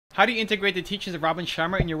How do you integrate the teachings of Robin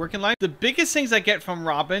Sharma in your working life? The biggest things I get from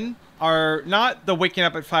Robin are not the waking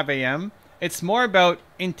up at 5 a.m. It's more about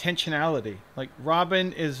intentionality. Like,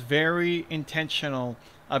 Robin is very intentional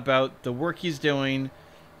about the work he's doing,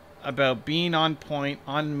 about being on point,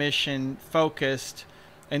 on mission, focused.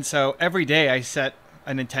 And so every day I set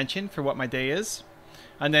an intention for what my day is.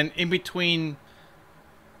 And then in between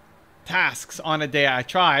tasks on a day I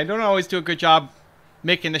don't always do a good job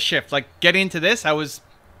making the shift. Like, getting into this, I was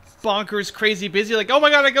bonkers crazy busy, like, oh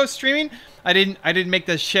my god, I go streaming. I didn't make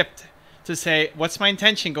the shift to say, what's my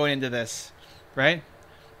intention going into this, right?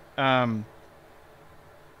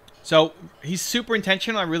 So he's super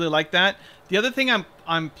intentional. I really like that. The other thing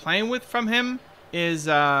I'm playing with from him is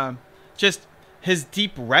just his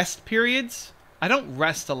deep rest periods. I don't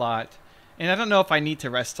rest a lot, and I don't know if I need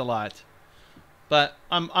to rest a lot, but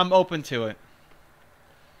I'm open to it.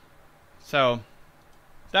 So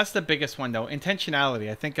that's the biggest one, though. Intentionality.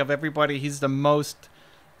 I think of everybody, he's the most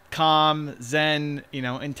calm, zen,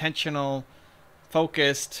 intentional,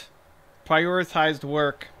 focused, prioritized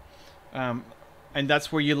work, and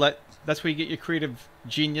that's where you get your creative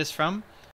genius from.